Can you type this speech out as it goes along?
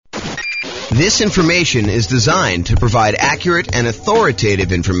This information is designed to provide accurate and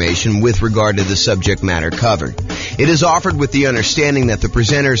authoritative information with regard to the subject matter covered. It is offered with the understanding that the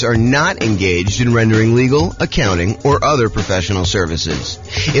presenters are not engaged in rendering legal, accounting, or other professional services.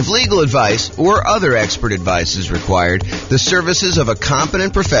 If legal advice or other expert advice is required, the services of a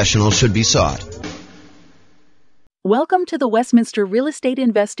competent professional should be sought. Welcome to the Westminster Real Estate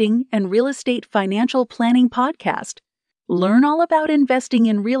Investing and Real Estate Financial Planning Podcast. Learn all about investing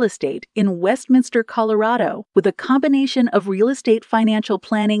in real estate in Westminster, Colorado, with a combination of real estate financial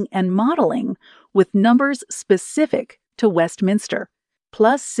planning and modeling with numbers specific to Westminster,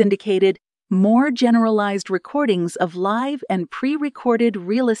 plus syndicated, more generalized recordings of live and pre-recorded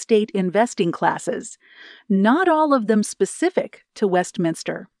real estate investing classes, not all of them specific to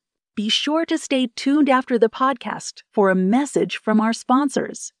Westminster. Be sure to stay tuned after the podcast for a message from our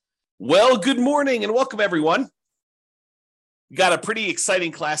sponsors. Well, good morning and welcome, everyone. Got a pretty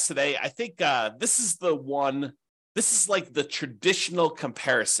exciting class today. I think this is like the traditional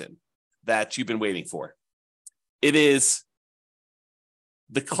comparison that you've been waiting for. It is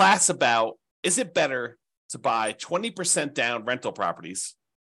the class about, is it better to buy 20% down rental properties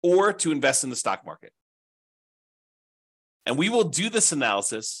or to invest in the stock market? And we will do this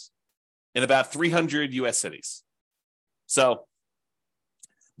analysis in about 300 US cities. So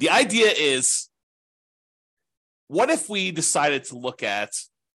the idea is, what if we decided to look at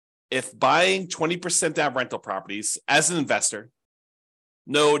if buying 20% down rental properties as an investor,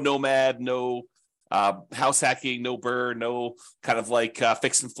 no nomad, no house hacking, no BRRRR, no kind of like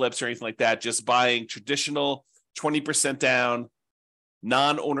fix and flips or anything like that, just buying traditional 20% down,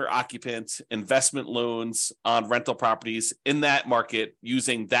 non-owner occupant investment loans on rental properties in that market,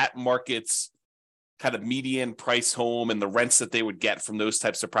 using that market's kind of median price home and the rents that they would get from those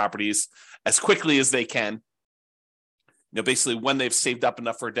types of properties as quickly as they can. Basically when they've saved up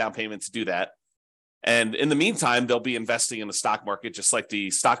enough for a down payment to do that. And in the meantime, they'll be investing in the stock market, just like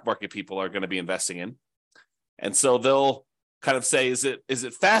the stock market people are going to be investing in. And so they'll kind of say, is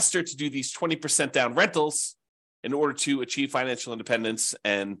it faster to do these 20% down rentals in order to achieve financial independence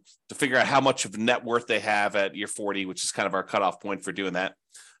and to figure out how much of net worth they have at year 40, which is kind of our cutoff point for doing that.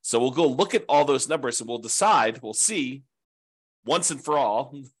 So we'll go look at all those numbers and we'll see once and for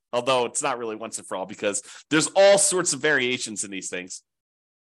all, although it's not really once and for all because there's all sorts of variations in these things.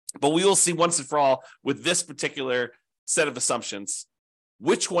 But we will see once and for all with this particular set of assumptions,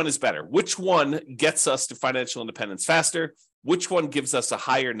 which one is better? Which one gets us to financial independence faster? Which one gives us a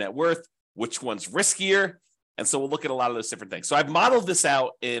higher net worth? Which one's riskier? And so we'll look at a lot of those different things. So I've modeled this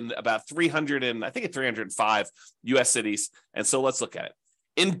out in about 305 US cities. And so let's look at it.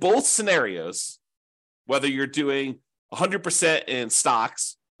 In both scenarios, whether you're doing 100% in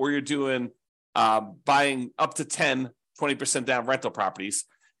stocks or you're doing buying up to 20% down rental properties,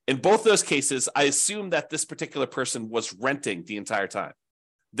 in both those cases, I assume that this particular person was renting the entire time.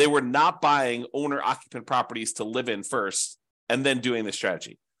 They were not buying owner-occupant properties to live in first and then doing the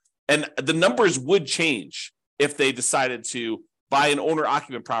strategy. And the numbers would change if they decided to buy an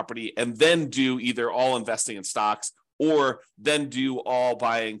owner-occupant property and then do either all investing in stocks or then do all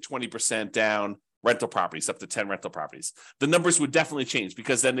buying 20% down rental properties, up to 10 rental properties. The numbers would definitely change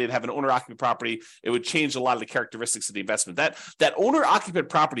because then they'd have an owner-occupant property. It would change a lot of the characteristics of the investment. That owner-occupant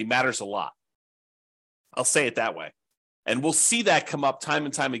property matters a lot. I'll say it that way. And we'll see that come up time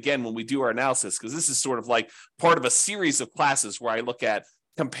and time again when we do our analysis, because this is sort of like part of a series of classes where I look at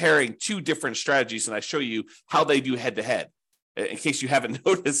comparing two different strategies and I show you how they do head-to-head. In case you haven't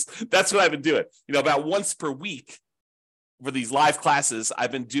noticed, that's what I've been doing. About once per week for these live classes,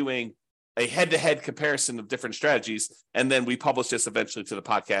 I've been doing a head-to-head comparison of different strategies, and then we publish this eventually to the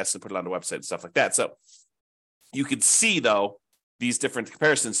podcast and put it on the website and stuff like that. So you can see, though, these different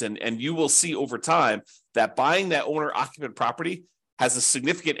comparisons, and you will see over time that buying that owner-occupant property has a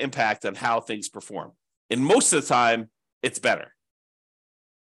significant impact on how things perform. And most of the time, it's better.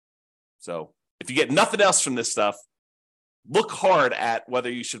 So if you get nothing else from this stuff, look hard at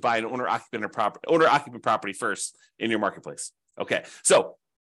whether you should buy an owner-occupant property first in your marketplace. Okay, so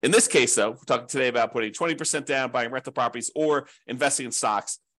in this case, though, we're talking today about putting 20% down, buying rental properties, or investing in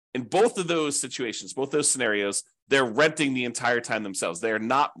stocks. In both of those situations, both those scenarios, they're renting the entire time themselves. They are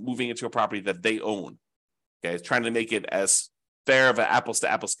not moving into a property that they own. Okay, trying to make it as fair of an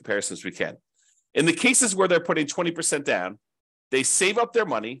apples-to-apples comparison as we can. In the cases where they're putting 20% down, they save up their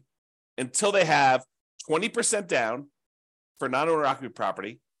money until they have 20% down for non-owner occupant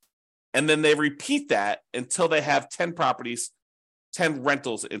property, and then they repeat that until they have 10 properties, 10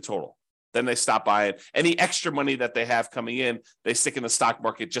 rentals in total. Then they stop buying. Any extra money that they have coming in, they stick in the stock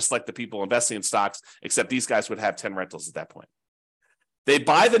market just like the people investing in stocks, except these guys would have 10 rentals at that point. They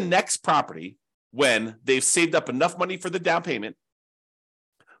buy the next property when they've saved up enough money for the down payment,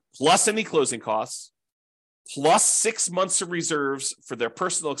 plus any closing costs, plus 6 months of reserves for their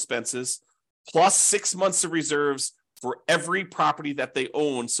personal expenses, plus 6 months of reserves for every property that they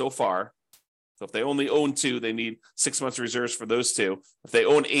own so far. So if they only own 2, they need 6 months of reserves for those 2. If they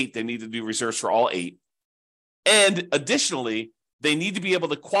own 8, they need to do reserves for all 8. And additionally, they need to be able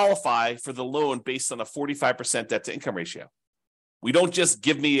to qualify for the loan based on a 45% debt to income ratio. We don't just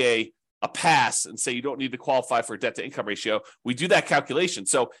give me a pass and say you don't need to qualify for a debt to income ratio. We do that calculation.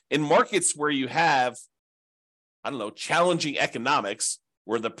 So in markets where you have, challenging economics,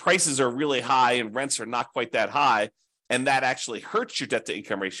 where the prices are really high and rents are not quite that high, and that actually hurts your debt to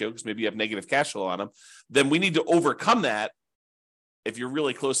income ratio because maybe you have negative cash flow on them, then we need to overcome that if you're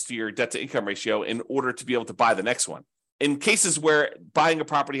really close to your debt to income ratio in order to be able to buy the next one. In cases where buying a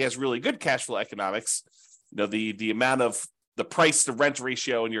property has really good cash flow economics, the amount of the price to rent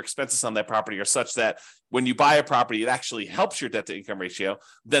ratio and your expenses on that property are such that when you buy a property, it actually helps your debt to income ratio,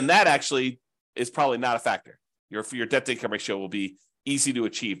 then that actually is probably not a factor. Your debt to income ratio will be easy to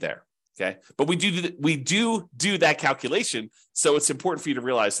achieve there. Okay. But we do that calculation. So it's important for you to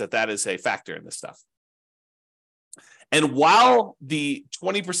realize that that is a factor in this stuff. And while the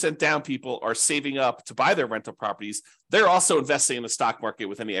 20% down people are saving up to buy their rental properties, they're also investing in the stock market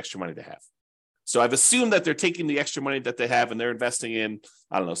with any extra money they have. So I've assumed that they're taking the extra money that they have and they're investing in,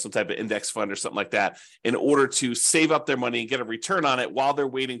 some type of index fund or something like that in order to save up their money and get a return on it while they're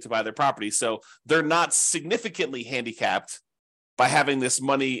waiting to buy their property. So they're not significantly handicapped by having this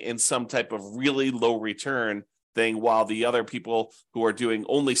money in some type of really low return thing, while the other people who are doing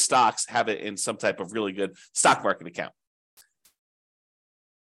only stocks have it in some type of really good stock market account.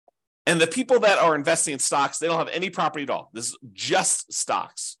 And the people that are investing in stocks, they don't have any property at all. This is just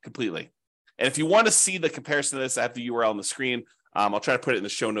stocks completely. And if you want to see the comparison of this, I have the URL on the screen. I'll try to put it in the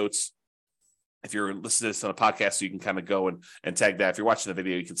show notes. If you're listening to this on a podcast, so you can kind of go and tag that. If you're watching the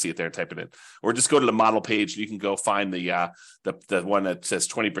video, you can see it there and type it in. Or just go to the model page and you can go find the one that says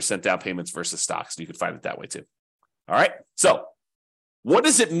 20% down payments versus stocks. And you can find it that way too. All right. So what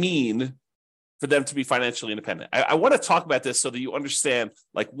does it mean for them to be financially independent? I want to talk about this so that you understand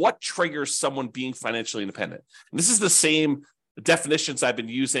what triggers someone being financially independent. And this is the same definitions I've been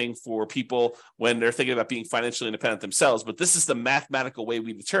using for people when they're thinking about being financially independent themselves, but this is the mathematical way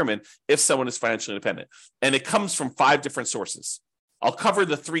we determine if someone is financially independent. And it comes from 5 different sources. I'll cover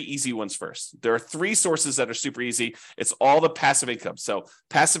the 3 easy ones first. There are 3 sources that are super easy. It's all the passive income. So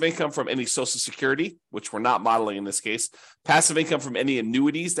passive income from any Social Security, which we're not modeling in this case. Passive income from any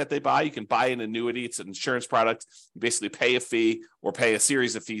annuities that they buy. You can buy an annuity. It's an insurance product. You basically pay a fee or pay a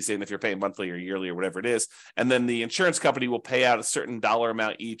series of fees in if you're paying monthly or yearly or whatever it is. And then the insurance company will pay out a certain dollar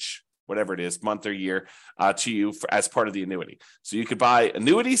amount each, whatever it is, month or year, to you as part of the annuity. So you could buy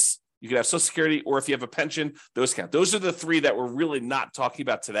annuities. You could have Social Security, or if you have a pension, those count. Those are the 3 that we're really not talking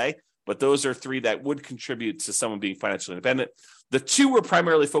about today, but those are 3 that would contribute to someone being financially independent. The 2 we're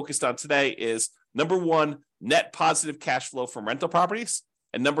primarily focused on today is, number 1, net positive cash flow from rental properties,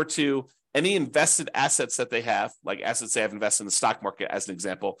 and number 2, any invested assets that they have, like assets they have invested in the stock market, as an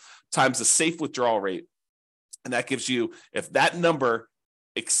example, times the safe withdrawal rate. And that gives you, if that number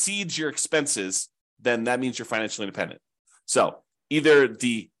exceeds your expenses, then that means you're financially independent. So either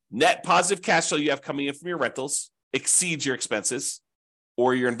the net positive cash flow you have coming in from your rentals exceeds your expenses,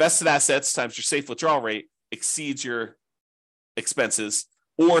 or your invested assets times your safe withdrawal rate exceeds your expenses,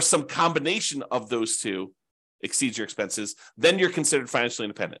 or some combination of those 2 exceeds your expenses, then you're considered financially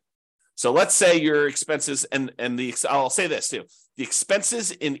independent. So let's say your expenses, I'll say this too, the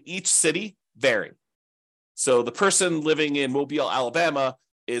expenses in each city vary. So the person living in Mobile, Alabama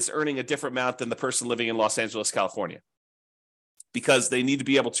is earning a different amount than the person living in Los Angeles, California, because they need to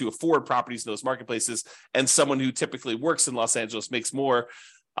be able to afford properties in those marketplaces. And someone who typically works in Los Angeles makes more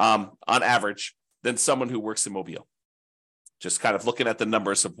on average than someone who works in Mobile. Just kind of looking at the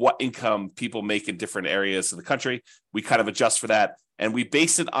numbers of what income people make in different areas of the country, we kind of adjust for that. And we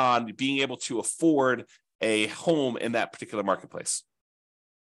base it on being able to afford a home in that particular marketplace.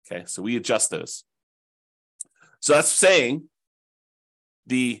 Okay, so we adjust those. So that's saying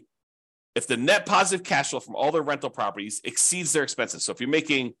if the net positive cash flow from all their rental properties exceeds their expenses. So if you're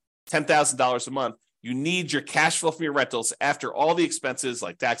making $10,000 a month, you need your cash flow from your rentals after all the expenses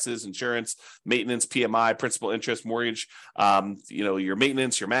like taxes, insurance, maintenance, PMI, principal, interest, mortgage, your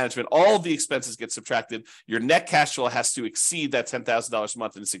maintenance, your management, all of the expenses get subtracted. Your net cash flow has to exceed that $10,000 a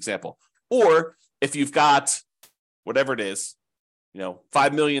month in this example. Or if you've got whatever it is,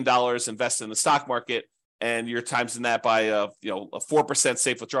 $5 million invested in the stock market, and you're timesing that by a 4%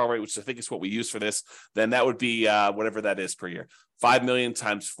 safe withdrawal rate, which I think is what we use for this, then that would be whatever that is per year. $5 million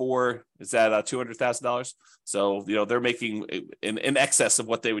times 4 is that $200,000. So they're making in excess of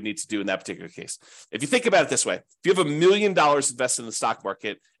what they would need to do in that particular case. If you think about it this way, if you have $1 million invested in the stock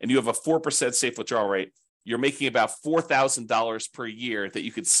market and you have a 4% safe withdrawal rate, you're making about $4,000 per year that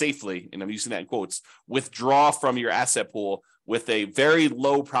you could safely, and I'm using that in quotes, withdraw from your asset pool with a very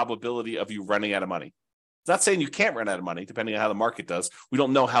low probability of you running out of money. It's not saying you can't run out of money, depending on how the market does. We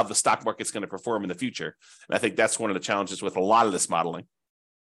don't know how the stock market's going to perform in the future. And I think that's one of the challenges with a lot of this modeling.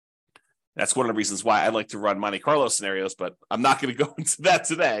 That's one of the reasons why I like to run Monte Carlo scenarios, but I'm not going to go into that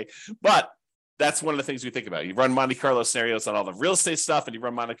today. But that's one of the things we think about. You run Monte Carlo scenarios on all the real estate stuff, and you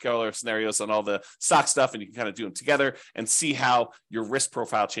run Monte Carlo scenarios on all the stock stuff, and you can kind of do them together and see how your risk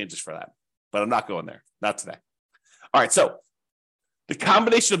profile changes for that. But I'm not going there, not today. All right, so the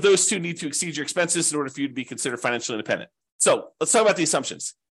combination of those two need to exceed your expenses in order for you to be considered financially independent. So let's talk about the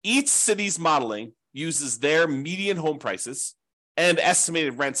assumptions. Each city's modeling uses their median home prices and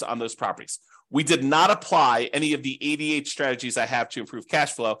estimated rents on those properties. We did not apply any of the 88 strategies I have to improve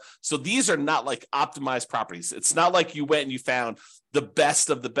cash flow. So these are not like optimized properties. It's not like you went and you found the best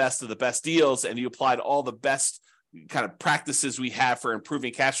of the best of the best deals and you applied all the best kind of practices we have for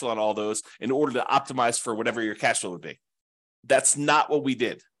improving cash flow on all those in order to optimize for whatever your cash flow would be. That's not what we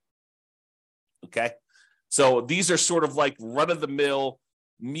did. Okay. So these are sort of like run-of-the-mill,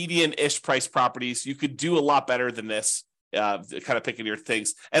 median-ish price properties. You could do a lot better than this, kind of picking your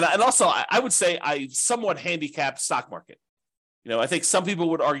things. And also, I would say I somewhat handicapped stock market. I think some people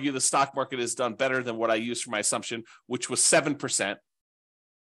would argue the stock market has done better than what I used for my assumption, which was 7%.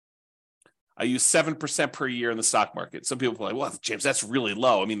 I use 7% per year in the stock market. Some people are like, well, James, that's really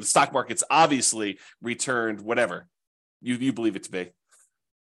low. I mean, the stock market's obviously returned whatever you believe it to be.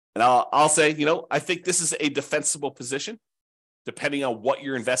 And I'll say, I think this is a defensible position, depending on what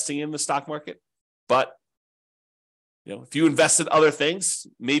you're investing in the stock market. But, if you invest in other things,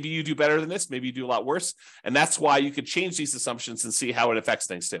 maybe you do better than this, maybe you do a lot worse. And that's why you could change these assumptions and see how it affects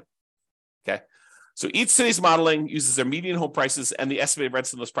things too. Okay. So each city's modeling uses their median home prices and the estimated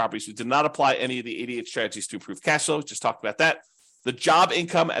rents on those properties. We did not apply any of the 88 strategies to improve cash flow. Just talked about that. The job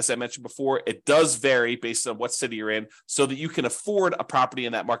income, as I mentioned before, it does vary based on what city you're in so that you can afford a property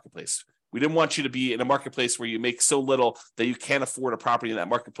in that marketplace. We didn't want you to be in a marketplace where you make so little that you can't afford a property in that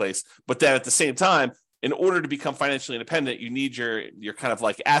marketplace. But then at the same time, in order to become financially independent, you need your kind of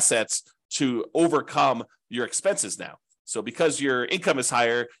like assets to overcome your expenses now. So because your income is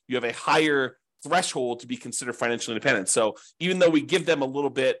higher, you have a higher threshold to be considered financially independent. So even though we give them a little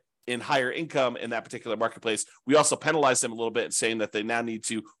bit in higher income in that particular marketplace, we also penalize them a little bit in saying that they now need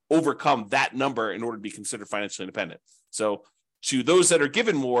to overcome that number in order to be considered financially independent. So to those that are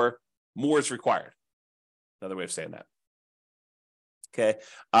given more is required. Another way of saying that. Okay.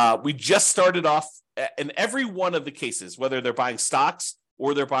 We just started off in every one of the cases, whether they're buying stocks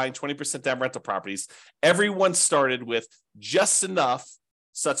or they're buying 20% down rental properties, everyone started with just enough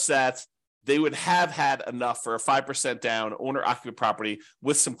such that they would have had enough for a 5% down owner-occupant property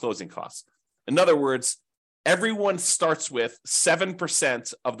with some closing costs. In other words, everyone starts with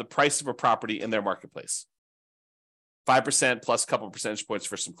 7% of the price of a property in their marketplace. 5% plus a couple of percentage points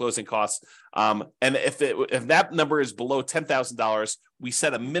for some closing costs. And if that number is below $10,000, we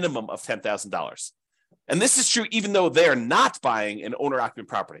set a minimum of $10,000. And this is true even though they're not buying an owner-occupant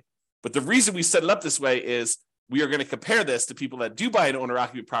property. But the reason we set it up this way is we are going to compare this to people that do buy an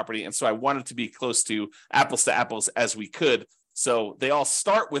owner-occupant property. And so I wanted to be close to apples as we could. So they all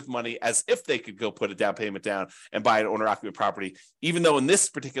start with money as if they could go put a down payment down and buy an owner-occupant property, even though in this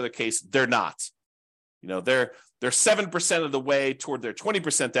particular case, they're not. They're 7% of the way toward their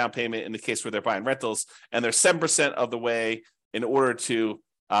 20% down payment in the case where they're buying rentals, and they're 7% of the way in order to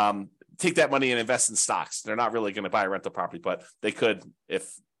take that money and invest in stocks. They're not really going to buy a rental property, but they could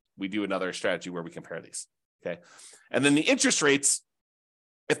if we do another strategy where we compare these. Okay. And then the interest rates,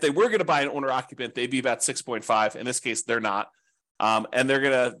 if they were going to buy an owner occupant, they'd be about 6.5. In this case, they're not. And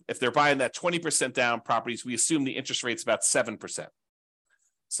if they're buying that 20% down properties, we assume the interest rate's about 7%.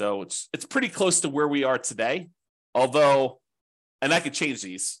 So it's pretty close to where we are today, although, and I could change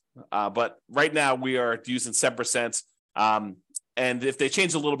these, but right now we are using 7%. And if they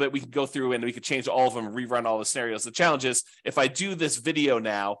change a little bit, we can go through and we could change all of them and rerun all the scenarios. The challenge is if I do this video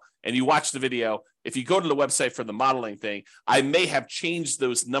now and you watch the video, if you go to the website for the modeling thing, I may have changed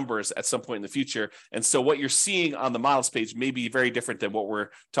those numbers at some point in the future. And so what you're seeing on the models page may be very different than what we're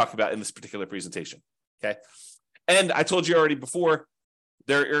talking about in this particular presentation. Okay. And I told you already before,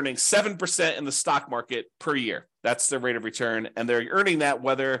 they're earning 7% in the stock market per year. That's their rate of return. And they're earning that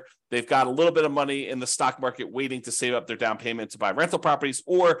whether they've got a little bit of money in the stock market waiting to save up their down payment to buy rental properties,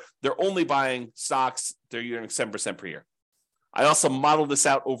 or they're only buying stocks, they're earning 7% per year. I also modeled this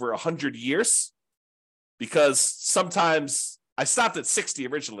out over 100 years because sometimes I stopped at 60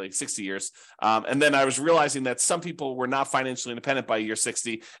 originally, 60 years. And then I was realizing that some people were not financially independent by year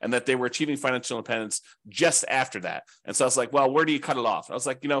 60 and that they were achieving financial independence just after that. And so I was like, well, where do you cut it off? I was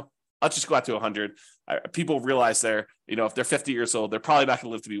like, I'll just go out to 100. People realize if they're 50 years old, they're probably not going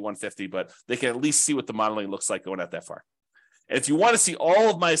to live to be 150, but they can at least see what the modeling looks like going out that far. And if you want to see all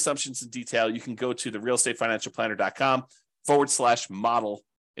of my assumptions in detail, you can go to the realestatefinancialplanner.com/model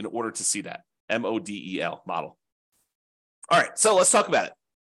in order to see that. MODEL, model. All right, so let's talk about it.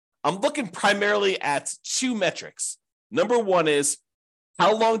 I'm looking primarily at two metrics. Number one is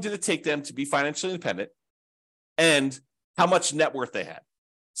how long did it take them to be financially independent and how much net worth they had.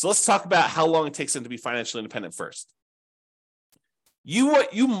 So let's talk about how long it takes them to be financially independent first.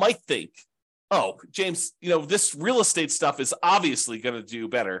 You might think, oh, James, this real estate stuff is obviously going to do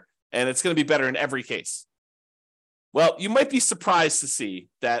better and it's going to be better in every case. Well, you might be surprised to see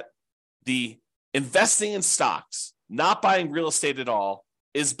that the investing in stocks, not buying real estate at all,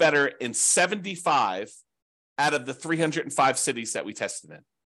 is better in 75 out of the 305 cities that we tested in.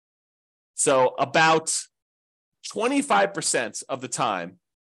 So about 25% of the time,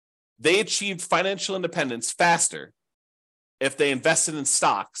 they achieved financial independence faster if they invested in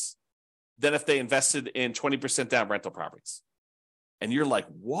stocks than if they invested in 20% down rental properties. And you're like,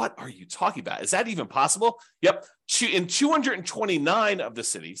 what are you talking about? Is that even possible? Yep. In 229 of the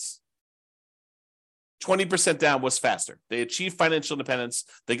cities, 20% down was faster. They achieved financial independence.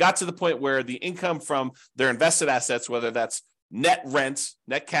 They got to the point where the income from their invested assets, whether that's net rent,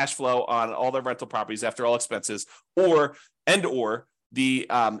 net cash flow on all their rental properties after all expenses, or the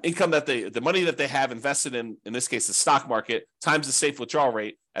income that the money that they have invested in this case, the stock market, times the safe withdrawal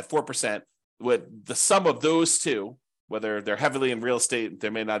rate at 4%, with the sum of those two, whether they're heavily in real estate, they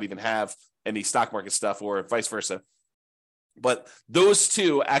may not even have any stock market stuff or vice versa. But those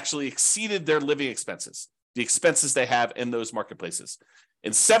two actually exceeded their living expenses, the expenses they have in those marketplaces.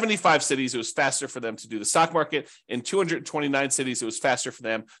 In 75 cities, it was faster for them to do the stock market. In 229 cities, it was faster for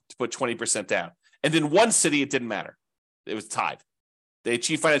them to put 20% down. And in one city, it didn't matter. It was tied. They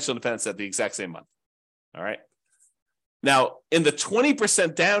achieved financial independence at the exact same month. All right. Now, in the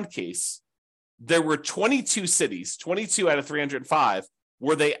 20% down case, there were 22 cities, 22 out of 305,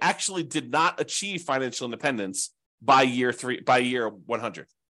 where they actually did not achieve financial independence by year 100.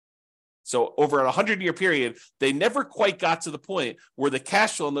 So over a 100-year period, they never quite got to the point where the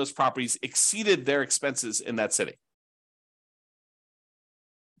cash flow in those properties exceeded their expenses in that city,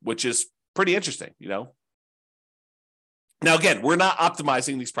 which is pretty interesting, Now, again, we're not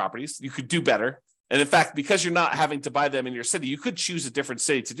optimizing these properties. You could do better. And in fact, because you're not having to buy them in your city, you could choose a different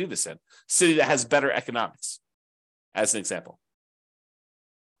city to do this in, city that has better economics, as an example.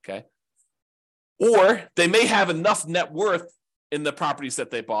 Okay. Or they may have enough net worth in the properties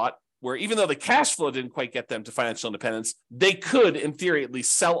that they bought, where even though the cash flow didn't quite get them to financial independence, they could, in theory, at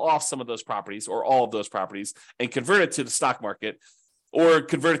least sell off some of those properties or all of those properties and convert it to the stock market or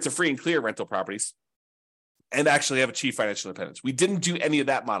convert it to free and clear rental properties and actually have achieved financial independence. We didn't do any of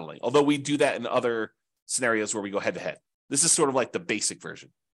that modeling, although we do that in other scenarios where we go head to head. This is sort of like the basic version.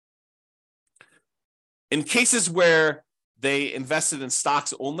 In cases where they invested in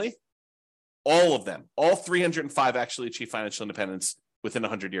stocks only, all of them, all 305 actually achieved financial independence within a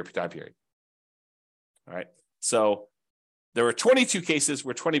 100-year time period. All right. So there were 22 cases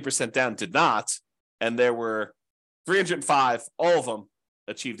where 20% down did not, and there were 305, all of them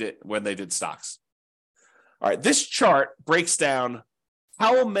achieved it when they did stocks. All right. This chart breaks down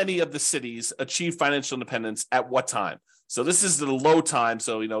how many of the cities achieved financial independence at what time. So this is the low time.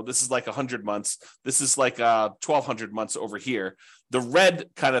 So, this is like 100 months. This is like 1,200 months over here. The red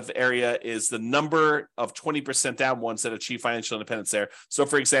kind of area is the number of 20% down ones that achieve financial independence there. So,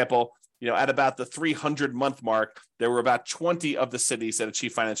 for example, at about the 300-month mark, there were about 20 of the cities that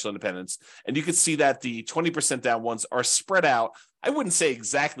achieved financial independence. And you can see that the 20% down ones are spread out, I wouldn't say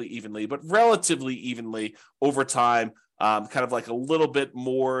exactly evenly, but relatively evenly over time. Kind of like a little bit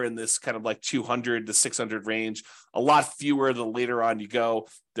more in this kind of like 200 to 600 range, a lot fewer the later on you go.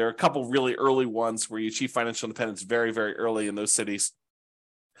 There are a couple really early ones where you achieve financial independence very, very early in those cities.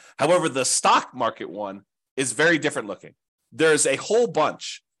 However, the stock market one is very different looking. There's a whole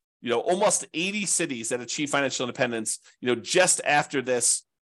bunch, almost 80 cities that achieve financial independence, just after this,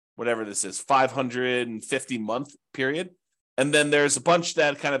 whatever this is, 550 month period. And then there's a bunch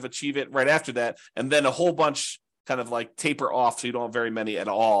that kind of achieve it right after that. And then a whole bunch kind of like taper off, so you don't have very many at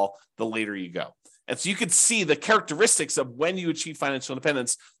all the later you go. And so you can see the characteristics of when you achieve financial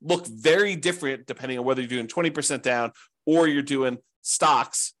independence look very different depending on whether you're doing 20% down or you're doing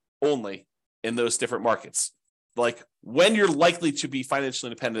stocks only in those different markets. Like when you're likely to be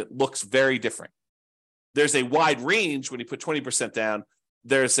financially independent looks very different. There's a wide range when you put 20% down.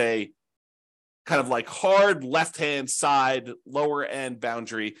 There's a kind of like hard left-hand side, lower end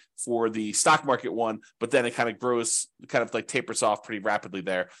boundary for the stock market one, but then it kind of grows, kind of like tapers off pretty rapidly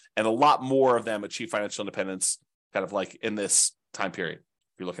there. And a lot more of them achieve financial independence kind of like in this time period,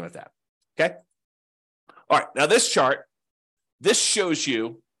 if you're looking at that. Okay. All right. Now this chart, this shows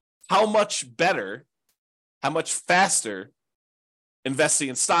you how much better, how much faster investing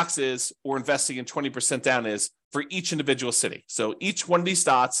in stocks is, or investing in 20% down is for each individual city. So each one of these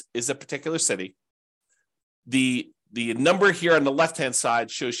dots is a particular city. The number here on the left-hand side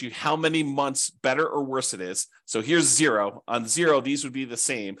shows you how many months better or worse it is. So here's 0. On 0, these would be the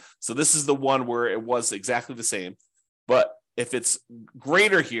same. So this is the one where it was exactly the same. But if it's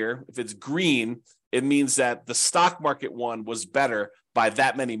greater here, if it's green, it means that the stock market one was better by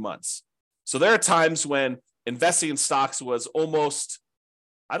that many months. So there are times when investing in stocks was almost,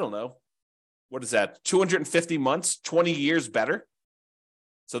 I don't know, what is that, 250 months, 20 years better?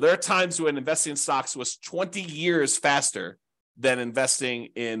 So there are times when investing in stocks was 20 years faster than investing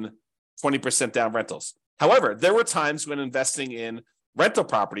in 20% down rentals. However, there were times when investing in rental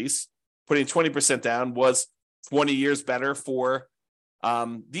properties, putting 20% down, was 20 years better for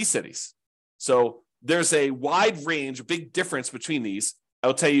these cities. So there's a wide range, a big difference between these.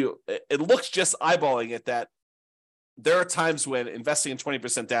 I'll tell you, it looks just eyeballing it that there are times when investing in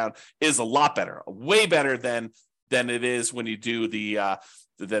 20% down is a lot better, way better than it is when you do the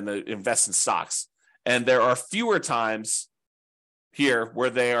invest in stocks. And there are fewer times here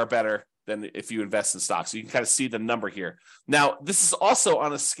where they are better than if you invest in stocks. So you can kind of see the number here. Now, this is also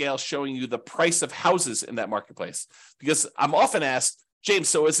on a scale showing you the price of houses in that marketplace, because I'm often asked, James,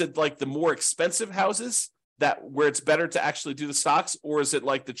 so is it like the more expensive houses that where it's better to actually do the stocks, or is it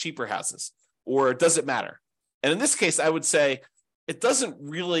like the cheaper houses, or does it matter? And in this case, I would say it doesn't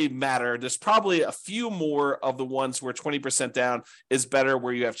really matter. There's probably a few more of the ones where 20% down is better,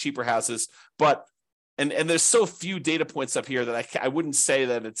 where you have cheaper houses, but and there's so few data points up here that I wouldn't say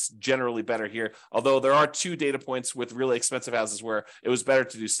that it's generally better here, although there are 2 data points with really expensive houses where it was better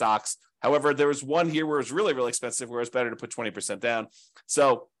to do stocks. However, there was one here where it was really, really expensive, where it was better to put 20% down.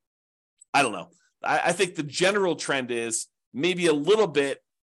 So I don't know. I think the general trend is maybe a little bit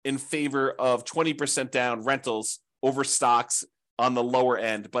in favor of 20% down rentals over stocks on the lower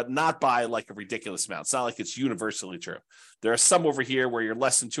end, but not by like a ridiculous amount. It's not like it's universally true. There are some over here where you're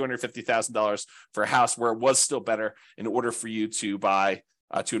less than $250,000 for a house where it was still better in order for you to buy,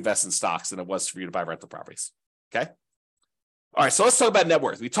 to invest in stocks than it was for you to buy rental properties. Okay. All right. So let's talk about net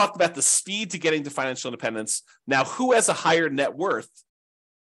worth. We talked about the speed to getting to financial independence. Now, who has a higher net worth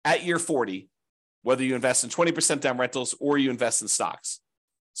at year 40, whether you invest in 20% down rentals or you invest in stocks?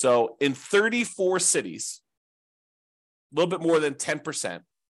 So in 34 cities, a little bit more than 10%,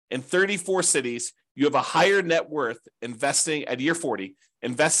 in 34 cities, you have a higher net worth investing at year 40,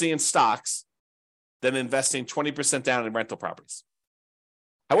 investing in stocks than investing 20% down in rental properties.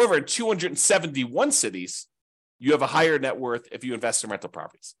 However, in 271 cities, you have a higher net worth if you invest in rental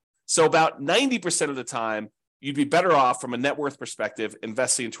properties. So about 90% of the time, you'd be better off from a net worth perspective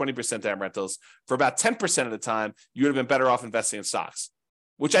investing in 20% down rentals. For about 10% of the time, you would have been better off investing in stocks,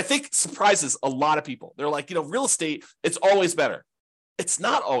 which I think surprises a lot of people. They're like, real estate, it's always better. It's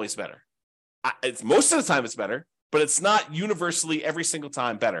not always better. It's most of the time it's better, but it's not universally every single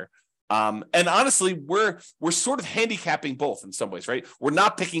time better. And honestly, we're sort of handicapping both in some ways, right? We're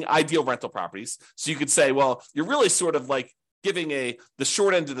not picking ideal rental properties. So you could say, well, you're really sort of like giving the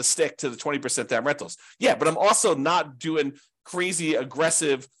short end of the stick to the 20% down rentals. Yeah, but I'm also not doing crazy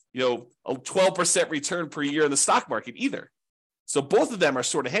aggressive, a 12% return per year in the stock market either. So both of them are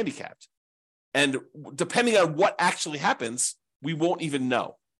sort of handicapped. And depending on what actually happens, we won't even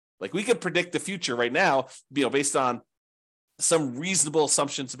know. Like we could predict the future right now, based on some reasonable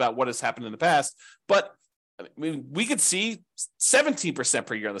assumptions about what has happened in the past. But I mean, we could see 17%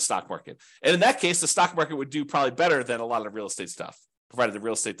 per year in the stock market. And in that case, the stock market would do probably better than a lot of real estate stuff, provided the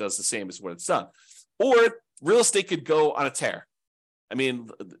real estate does the same as what it's done. Or real estate could go on a tear. I mean,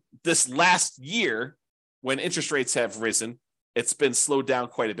 this last year, when interest rates have risen, it's been slowed down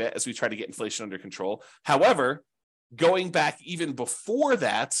quite a bit as we try to get inflation under control. However, going back even before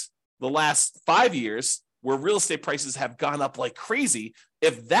that, the last 5 years, where real estate prices have gone up like crazy,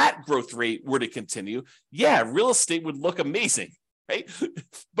 if that growth rate were to continue, yeah, real estate would look amazing. right?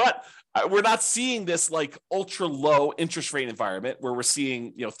 But we're not seeing this like ultra low interest rate environment where we're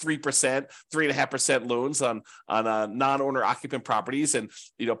seeing 3%, 3.5% loans on non-owner occupant properties, and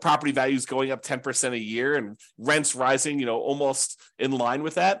property values going up 10% a year and rents rising almost in line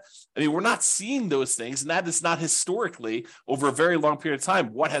with that. I mean, we're not seeing those things, and that is not historically over a very long period of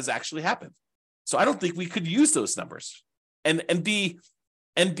time what has actually happened. So I don't think we could use those numbers and be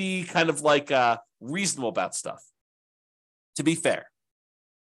kind of like reasonable about stuff, to be fair.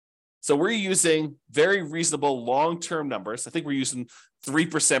 So we're using very reasonable long-term numbers. I think we're using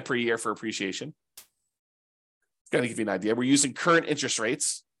 3% per year for appreciation. Got to give you an idea. We're using current interest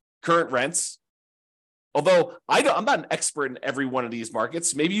rates, current rents. Although I'm not an expert in every one of these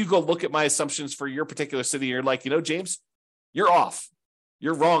markets. Maybe you go look at my assumptions for your particular city. And you're like, James, you're off.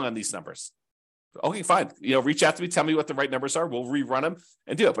 You're wrong on these numbers. Okay, fine. Reach out to me. Tell me what the right numbers are. We'll rerun them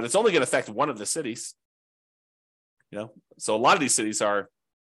and do it. But it's only going to affect one of the cities. So a lot of these cities I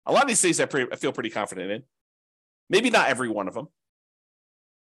feel pretty confident in. Maybe not every one of them.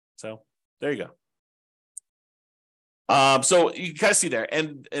 So there you go. So you can kind of see there,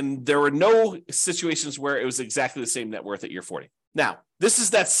 and there were no situations where it was exactly the same net worth at year 40. Now, this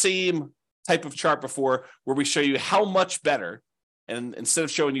is that same type of chart before where we show you how much better, and instead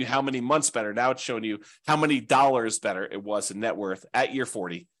of showing you how many months better, now it's showing you how many dollars better it was in net worth at year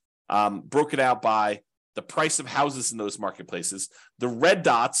 40, broken out by the price of houses in those marketplaces. The red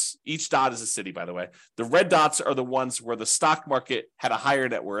dots, each dot is a city, by the way. The red dots are the ones where the stock market had a higher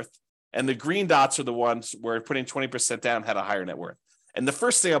net worth, and the green dots are the ones where putting 20% down had a higher net worth. And the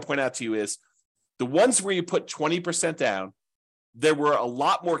first thing I'll point out to you is the ones where you put 20% down, there were a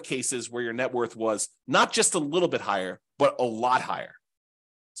lot more cases where your net worth was not just a little bit higher, but a lot higher.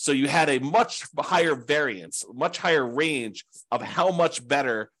 So you had a much higher variance, much higher range of how much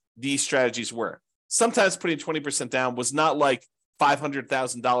better these strategies were. Sometimes putting 20% down was not like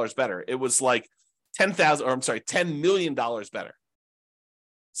 $500,000 better. It was like $10 million better,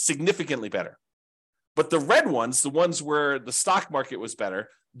 significantly better. But the red ones, the ones where the stock market was better,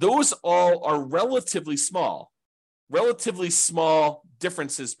 those all are relatively small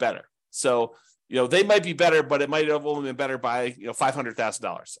differences better. So, they might be better, but it might have only been better by,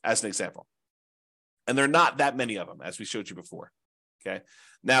 $500,000 as an example. And there are not that many of them, as we showed you before. Okay.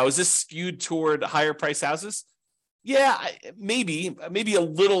 Now, is this skewed toward higher price houses? Yeah, maybe a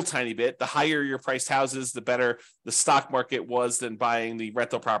little tiny bit. The higher your priced houses, the better the stock market was than buying the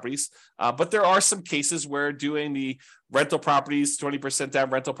rental properties. But there are some cases where doing the rental properties, 20%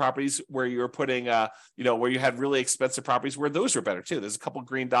 down rental properties, where you're putting, where you had really expensive properties, where those were better too. There's a couple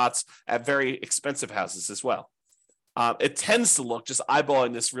green dots at very expensive houses as well. It tends to look, just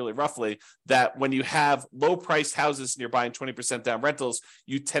eyeballing this really roughly, that when you have low-priced houses and you're buying 20% down rentals,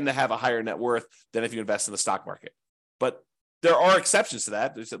 you tend to have a higher net worth than if you invest in the stock market. But there are exceptions to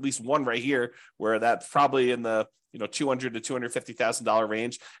that. There's at least one right here where that's probably in the $200,000 to $250,000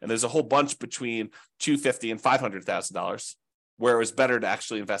 range, and there's a whole bunch between $250,000 and $500,000 where it was better to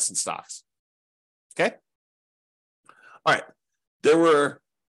actually invest in stocks. Okay. All right. There were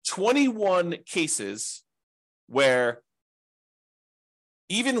 21 cases where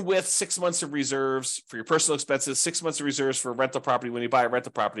even with 6 months of reserves for your personal expenses, 6 months of reserves for a rental property when you buy a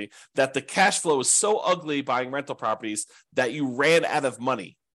rental property, that the cash flow is so ugly buying rental properties that you ran out of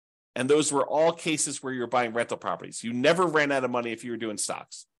money. And those were all cases where you're buying rental properties. You never ran out of money if you were doing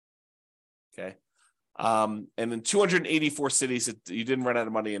stocks. Okay. And in 284 cities, you didn't run out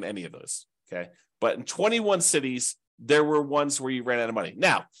of money in any of those. Okay. But in 21 cities, there were ones where you ran out of money.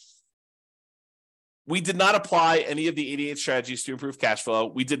 Now, we did not apply any of the 88 strategies to improve cash flow.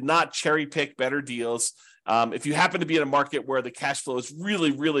 We did not cherry pick better deals. If you happen to be in a market where the cash flow is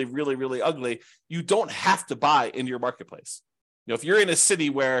really, really, really, really ugly, you don't have to buy into your marketplace. If you're in a city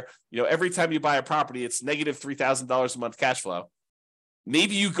where, every time you buy a property, it's negative $3,000 a month cash flow,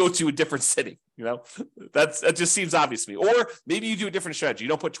 maybe you go to a different city. That just seems obvious to me. Or maybe you do a different strategy. You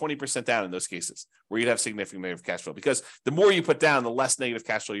don't put 20% down in those cases where you'd have significant negative cash flow, because the more you put down, the less negative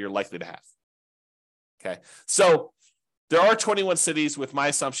cash flow you're likely to have. Okay, so there are 21 cities with my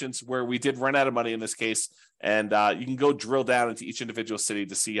assumptions where we did run out of money in this case, and you can go drill down into each individual city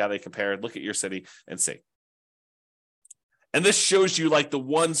to see how they compare. Look at your city and see. And this shows you like the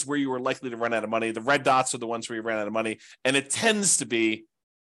ones where you were likely to run out of money. The red dots are the ones where you ran out of money, and it tends to be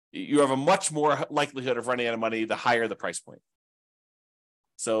you have a much more likelihood of running out of money the higher the price point.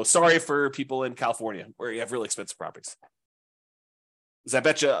 So sorry for people in California where you have really expensive properties. Because I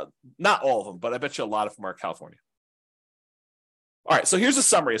bet you, not all of them, but I bet you a lot of them are California. All right, so here's a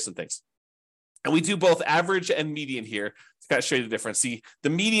summary of some things. And we do both average and median here to kind of show you the difference. See, the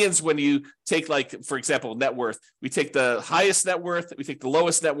medians, when you take, like, for example, net worth, we take the highest net worth, we take the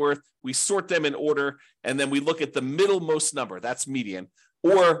lowest net worth, we sort them in order, and then we look at the middlemost number. That's median.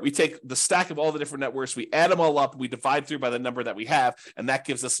 Or we take the stack of all the different net worths, we add them all up, we divide through by the number that we have, and that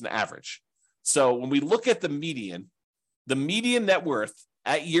gives us an average. So when we look at the median net worth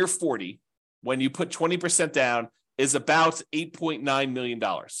at year 40, when you put 20% down, is about $8.9 million.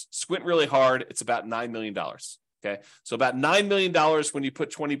 Squint really hard, it's about $9 million. Okay, so about $9 million when you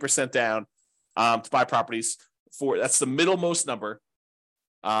put 20% down to buy properties. That's the middlemost number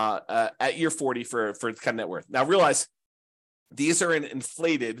at year 40 for kind of net worth. Now realize these are in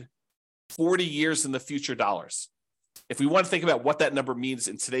inflated 40 years in the future dollars. If we want to think about what that number means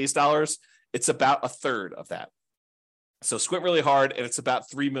in today's dollars, it's about a third of that. So squint really hard, and it's about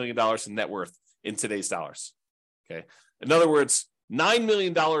 $3 million in net worth in today's dollars. Okay. In other words, $9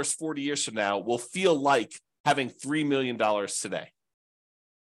 million 40 years from now will feel like having $3 million today.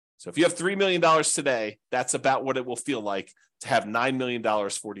 So if you have $3 million today, that's about what it will feel like to have $9 million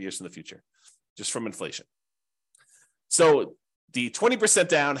 40 years in the future, just from inflation. So the 20%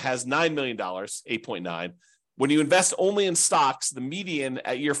 down has $9 million, 8.9. When you invest only in stocks, the median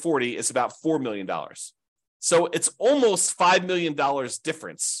at year 40 is about $4 million. So it's almost $5 million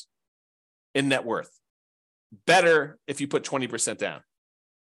difference in net worth. Better if you put 20% down.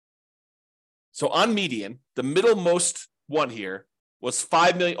 So on median, the middlemost one here was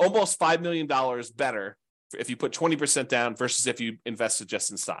almost $5 million better if you put 20% down versus if you invested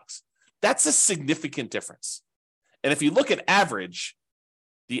just in stocks. That's a significant difference. And if you look at average,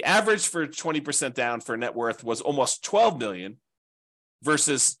 the average for 20% down for net worth was almost 12 million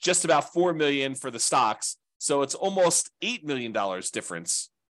versus just about 4 million for the stocks. So it's almost $8 million difference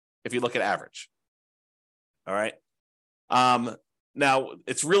if you look at average. All right. Now,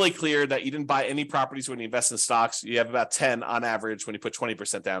 it's really clear that you didn't buy any properties when you invest in stocks. You have about 10 on average when you put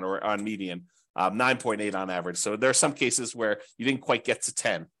 20% down, or on median, 9.8 on average. So there are some cases where you didn't quite get to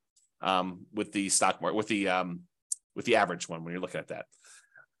 10 with the stock market, with the average one when you're looking at that.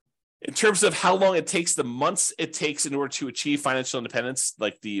 In terms of how long it takes, the months it takes in order to achieve financial independence,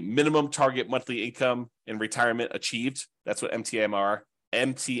 like the minimum target monthly income in retirement achieved, that's what MTMIR,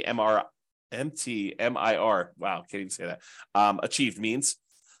 wow, can't even say that, achieved means.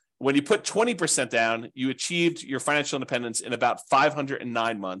 When you put 20% down, you achieved your financial independence in about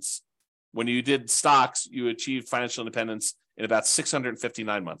 509 months. When you did stocks, you achieved financial independence in about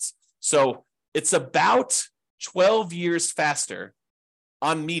 659 months. So it's about 12 years faster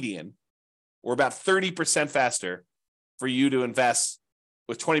on median, or about 30% faster for you to invest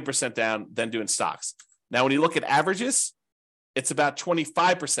with 20% down than doing stocks. Now, when you look at averages, it's about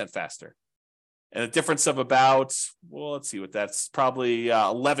 25% faster. And a difference of about, well, let's see what that's, probably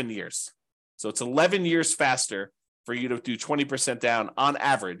 11 years. So it's 11 years faster for you to do 20% down on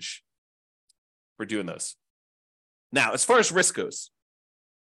average for doing those. Now, as far as risk goes,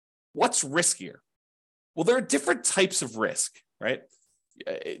 what's riskier? Well, there are different types of risk, right?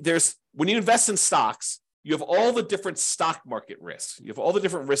 When you invest in stocks, you have all the different stock market risks. You have all the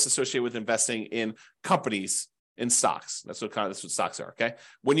different risks associated with investing in companies in stocks. That's what stocks are, okay?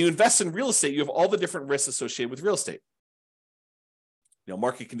 When you invest in real estate, you have all the different risks associated with real estate. You know,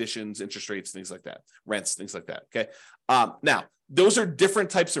 market conditions, interest rates, things like that, rents, things like that, okay? Now, those are different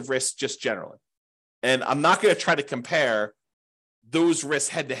types of risks just generally. And I'm not going to try to compare those risks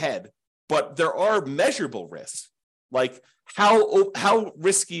head to head, but there are measurable risks. Like how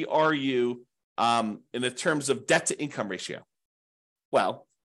risky are you in the terms of debt to income ratio? Well,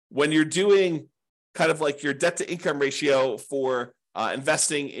 when you're doing kind of like your debt to income ratio for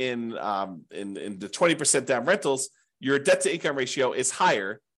investing in the 20% down rentals, your debt to income ratio is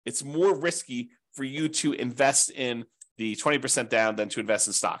higher. It's more risky for you to invest in the 20% down than to invest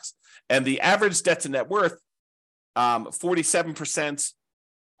in stocks. And the average debt to net worth, 47%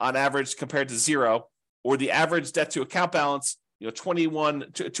 on average compared to zero, or the average debt to account balance,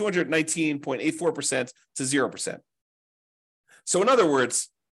 219.84% to 0%. So in other words,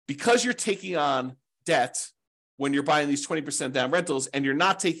 because you're taking on debt when you're buying these 20% down rentals, and you're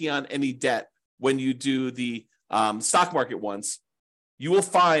not taking on any debt when you do the stock market ones, you will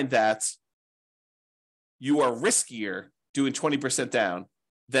find that you are riskier doing 20% down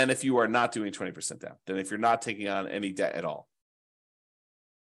than if you are not doing 20% down, than if you're not taking on any debt at all.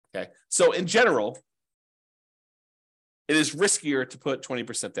 Okay, so in general, it is riskier to put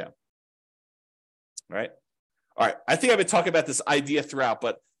 20% down. All right. I think I've been talking about this idea throughout,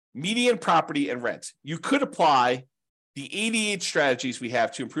 but median property and rent. You could apply the 88 strategies we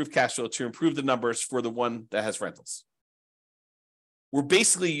have to improve cash flow, to improve the numbers for the one that has rentals. we're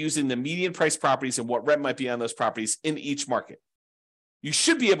basically using the median price properties and what rent might be on those properties in each market. You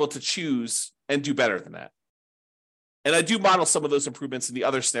should be able to choose and do better than that. And I do model some of those improvements in the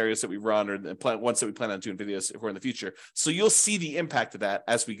other scenarios that we run or the ones that we plan on doing videos if we're in the future. So you'll see the impact of that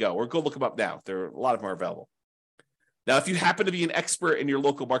as we go, or go look them up now. There are a lot of them are available. Now, if you happen to be an expert in your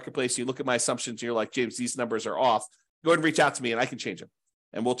local marketplace, you look at my assumptions and you're like, James, these numbers are off, go ahead and reach out to me and I can change them.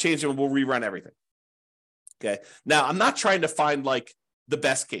 And we'll change them and we'll rerun everything. Okay. Now, I'm not trying to find like the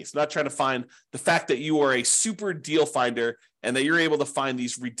best case. I'm not trying to find the fact that you are a super deal finder and that you're able to find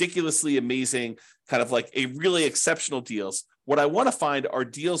these ridiculously amazing, kind of like a really exceptional deals. What I want to find are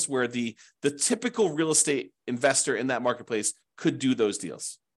deals where the typical real estate investor in that marketplace could do those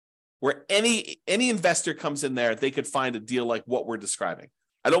deals. Where any investor comes in there, they could find a deal like what we're describing.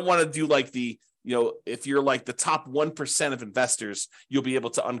 I don't want to do like if you're like the top 1% of investors, you'll be able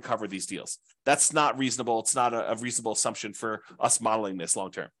to uncover these deals. That's not reasonable. It's not a reasonable assumption for us modeling this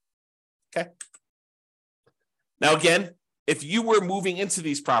long term. Okay. Now, again, if you were moving into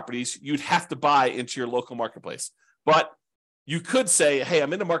these properties, you'd have to buy into your local marketplace. But you could say, hey,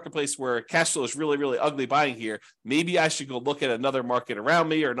 I'm in a marketplace where cash flow is really, really ugly buying here. Maybe I should go look at another market around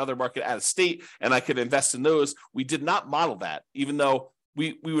me or another market out of state, and I could invest in those. We did not model that, even though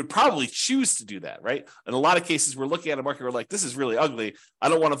we would probably choose to do that, right? In a lot of cases, we're looking at a market, we're like, this is really ugly. I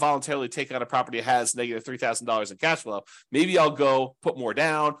don't want to voluntarily take on a property that has negative $3,000 in cash flow. Maybe I'll go put more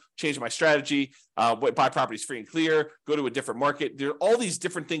down, change my strategy, buy properties free and clear, go to a different market. There are all these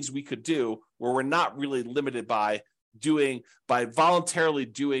different things we could do where we're not really limited by voluntarily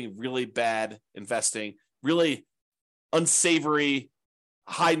doing really bad investing, really unsavory,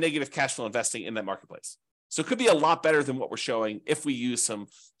 high negative cash flow investing in that marketplace. So it could be a lot better than what we're showing if we use some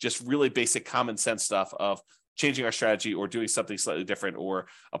just really basic common sense stuff of changing our strategy or doing something slightly different or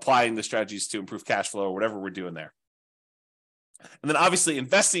applying the strategies to improve cash flow or whatever we're doing there. And then obviously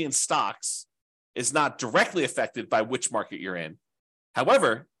investing in stocks is not directly affected by which market you're in.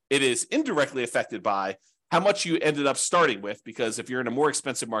 However, it is indirectly affected by how much you ended up starting with, because if you're in a more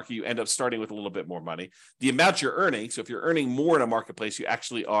expensive market, you end up starting with a little bit more money. The amount you're earning, so if you're earning more in a marketplace, you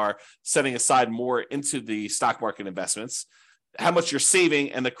actually are setting aside more into the stock market investments. How much you're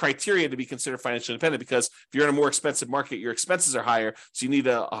saving and the criteria to be considered financially independent, because if you're in a more expensive market, your expenses are higher, so you need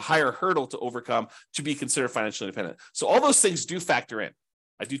a higher hurdle to overcome to be considered financially independent. So all those things do factor in.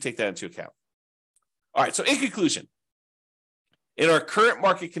 I do take that into account. All right, so in conclusion, in our current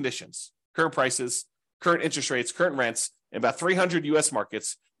market conditions, current prices, current interest rates, current rents in about 300 U.S.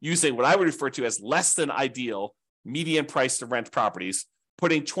 markets using what I would refer to as less than ideal median price to rent properties,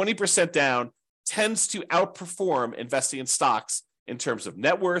 putting 20% down tends to outperform investing in stocks in terms of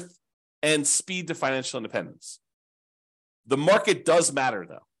net worth and speed to financial independence. The market does matter,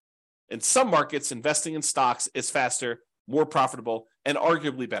 though. In some markets, investing in stocks is faster, more profitable, and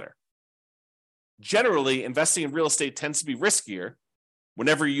arguably better. Generally, investing in real estate tends to be riskier,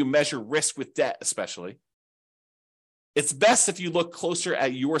 whenever you measure risk with debt, especially. It's best if you look closer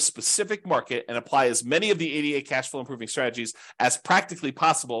at your specific market and apply as many of the 88 cash flow improving strategies as practically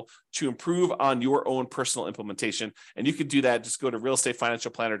possible to improve on your own personal implementation. And you can do that. Just go to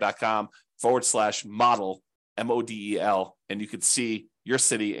realestatefinancialplanner.com/model, MODEL, and you can see your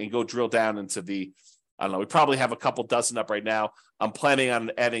city and go drill down into we probably have a couple dozen up right now. I'm planning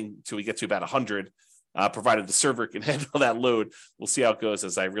on adding till we get to about 100. Provided the server can handle that load. We'll see how it goes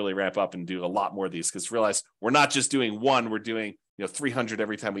as I really ramp up and do a lot more of these, because realize we're not just doing one, we're doing 300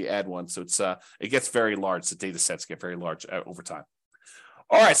 every time we add one. So it gets very large. The data sets get very large over time.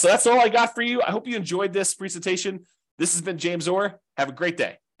 All right, so that's all I got for you. I hope you enjoyed this presentation. This has been James Orr. Have a great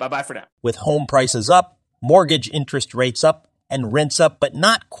day. Bye-bye for now. With home prices up, mortgage interest rates up, and rents up, but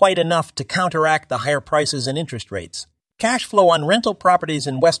not quite enough to counteract the higher prices and interest rates, cash flow on rental properties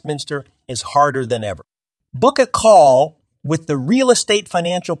in Westminster is harder than ever. Book a call with the Real Estate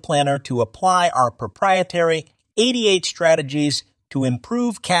Financial Planner to apply our proprietary 88 strategies to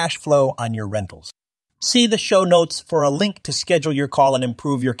improve cash flow on your rentals. See the show notes for a link to schedule your call and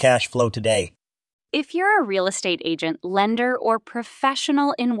improve your cash flow today. If you're a real estate agent, lender, or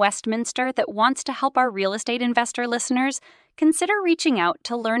professional in Westminster that wants to help our real estate investor listeners, consider reaching out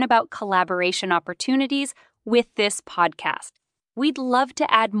to learn about collaboration opportunities with this podcast. We'd love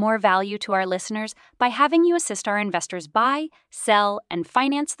to add more value to our listeners by having you assist our investors buy, sell, and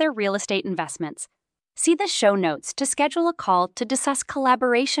finance their real estate investments. See the show notes to schedule a call to discuss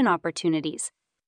collaboration opportunities.